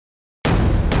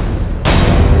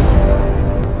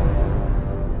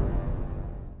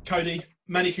Cody,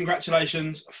 many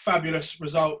congratulations. Fabulous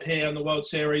result here in the World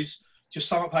Series. Just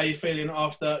sum up how you're feeling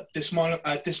after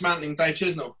dismantling Dave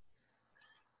Chisnall.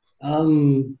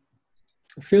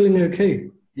 Feeling okay.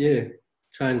 Yeah,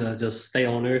 trying to just stay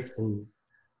on earth and,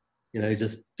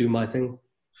 just do my thing.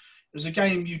 It was a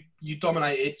game you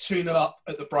dominated, 2-0 up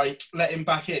at the break, let him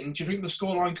back in. Do you think the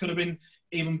scoreline could have been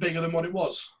even bigger than what it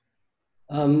was?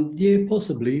 Yeah,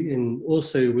 possibly. And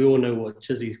also, we all know what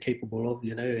Chizzy's capable of,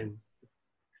 and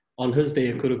on his day,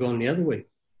 it could have gone the other way.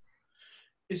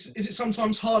 Is it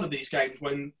sometimes harder these games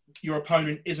when your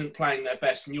opponent isn't playing their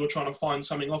best and you're trying to find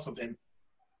something off of him?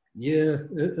 Yeah,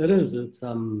 it is. It's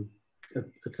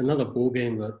another ball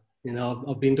game, but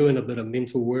I've been doing a bit of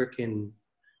mental work, and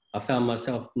I found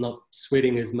myself not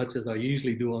sweating as much as I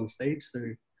usually do on stage, so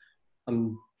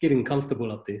I'm getting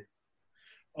comfortable up there.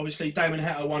 Obviously, Damon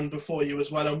Heta won before you as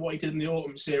well, and what he did in the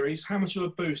Autumn Series, how much of a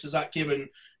boost has that given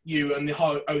you and the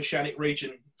whole Oceanic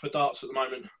region for darts at the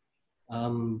moment?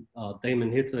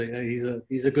 Damon Heta,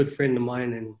 he's a good friend of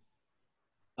mine, and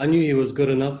I knew he was good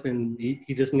enough, and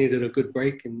he just needed a good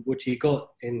break, and which he got,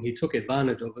 and he took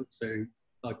advantage of it. So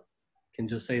I can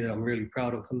just say that I'm really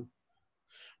proud of him.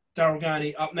 Daryl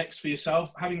Gurney, up next for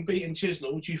yourself. Having beaten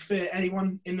Chisnall, do you fear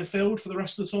anyone in the field for the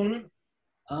rest of the tournament?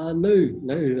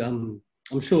 No.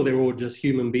 I'm sure they're all just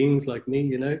human beings like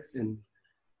me, and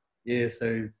yeah,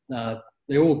 so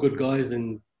they're all good guys,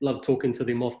 and love talking to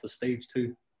them off the stage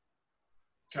too.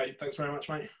 Okay, thanks very much,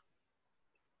 mate.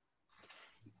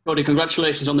 Cody,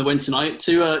 congratulations on the win tonight.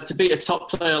 To beat a top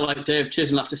player like Dave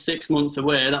Chisnall after 6 months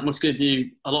away, that must give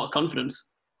you a lot of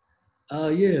confidence. Yeah,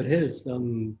 it has.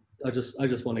 I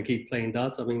just want to keep playing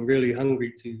darts. I've been really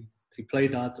hungry to play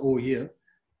darts all year,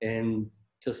 and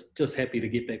just happy to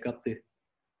get back up there.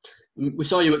 We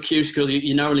saw you at Q School.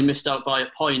 You narrowly missed out by a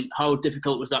point. How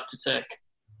difficult was that to take?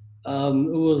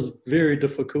 It was very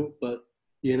difficult, but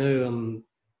I'm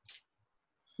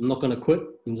not going to quit.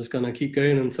 I'm just going to keep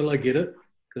going until I get it,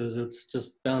 because it's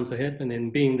just bound to happen.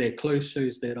 And being that close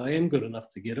shows that I am good enough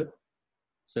to get it.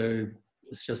 So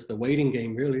it's just a waiting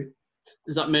game, really.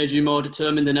 Has that made you more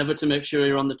determined than ever to make sure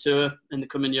you're on the tour in the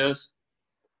coming years?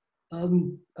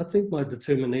 I think my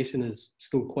determination is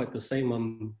still quite the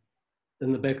same.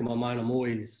 In the back of my mind, I'm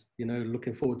always,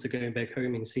 looking forward to going back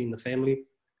home and seeing the family.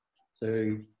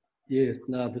 So, yeah,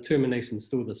 determination is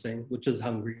still the same, which is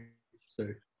hungry. So,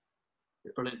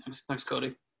 brilliant. Thanks,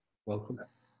 Cody. Welcome.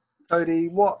 Cody,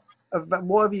 what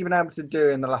have you been able to do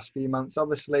in the last few months?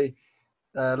 Obviously,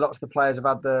 lots of the players have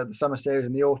had the summer series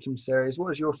and the autumn series. What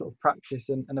does your sort of practice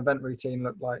and event routine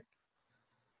look like?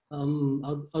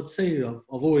 I'd say I've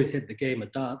always had the game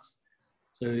of darts.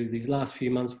 So these last few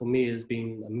months for me has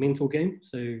been a mental game.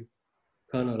 So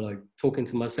kind of like talking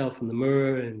to myself in the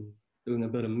mirror and doing a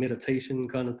bit of meditation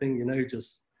kind of thing,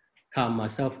 just calm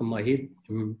myself in my head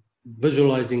and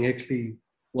visualizing actually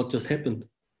what just happened.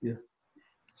 Yeah.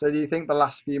 So do you think the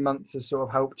last few months has sort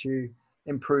of helped you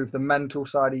improve the mental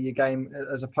side of your game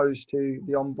as opposed to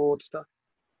the onboard stuff?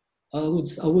 I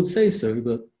would say so,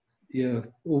 but yeah,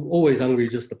 always hungry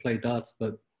just to play darts.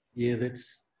 But yeah,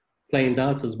 playing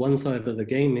darts is one side of the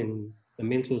game, and the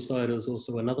mental side is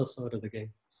also another side of the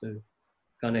game. So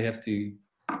kind of have to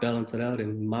balance it out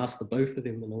and master both of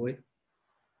them in a way.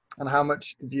 And how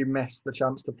much did you miss the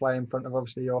chance to play in front of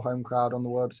obviously your home crowd on the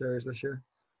World Series this year?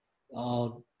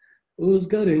 It was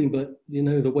gutting, but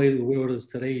the way the world is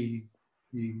today,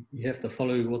 you have to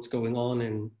follow what's going on,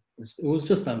 and it was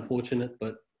just unfortunate,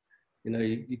 but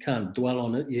you can't dwell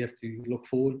on it. You have to look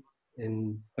forward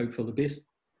and hope for the best.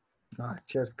 All right,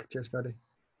 cheers, Cody.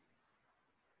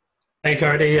 Hey,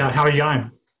 Cody, how are you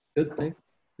going? Good, thanks.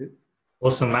 Good.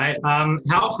 Awesome, mate.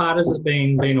 How hard has it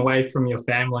been being away from your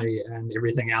family and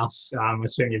everything else? I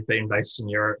assume you've been based in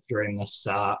Europe during this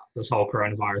whole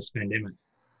coronavirus pandemic.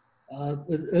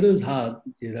 It is hard,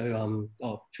 I'm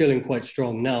feeling quite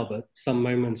strong now, but some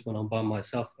moments when I'm by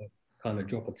myself, I kind of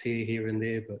drop a tear here and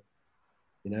there, but,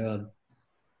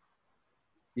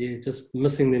 just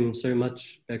missing them so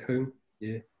much back home,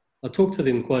 yeah. I talk to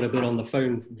them quite a bit on the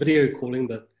phone, video calling,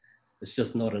 but it's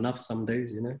just not enough some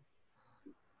days,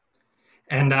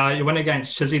 And you went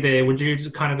against Chizzy there. Would you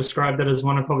kind of describe that as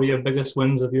one of probably your biggest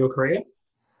wins of your career?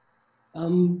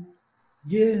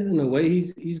 Yeah, in a way,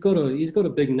 he's got a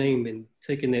big name, and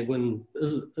taking that win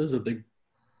is a big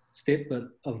step. But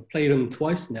I've played him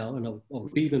twice now, and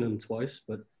I've beaten him twice.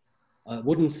 But I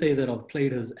wouldn't say that I've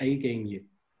played his A game yet.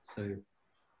 So,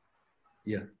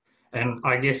 yeah. And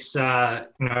I guess,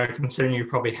 considering you've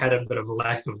probably had a bit of a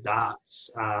lack of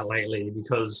darts lately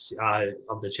because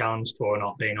of the Challenge Tour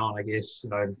not being on, I guess,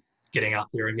 getting up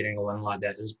there and getting a win like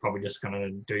that is probably just going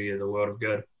to do you the world of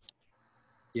good.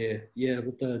 Yeah.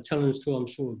 With the Challenge Tour, I'm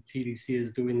sure PDC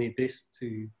is doing their best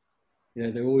to,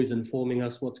 they're always informing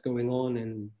us what's going on,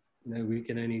 and we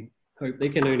can only hope they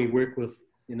can only work with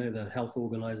the health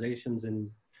organisations and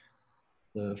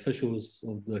the officials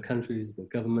of the countries, the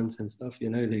governments and stuff. They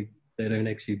don't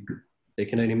actually, they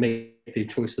can only make their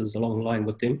choices along the line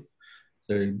with them.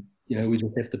 So we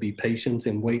just have to be patient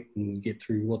and wait and get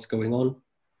through what's going on.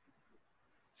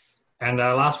 And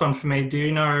last one for me, do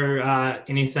you know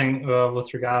anything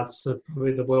with regards to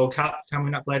probably the World Cup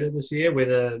coming up later this year,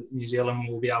 whether New Zealand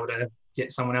will be able to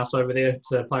get someone else over there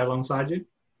to play alongside you?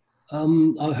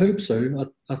 I hope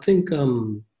so. I think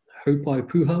Hopai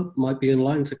Puha might be in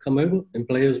line to come over and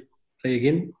play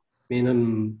again. I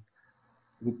mean,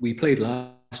 we played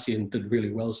last year and did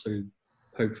really well, so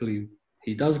hopefully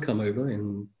he does come over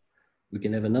and we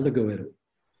can have another go at it.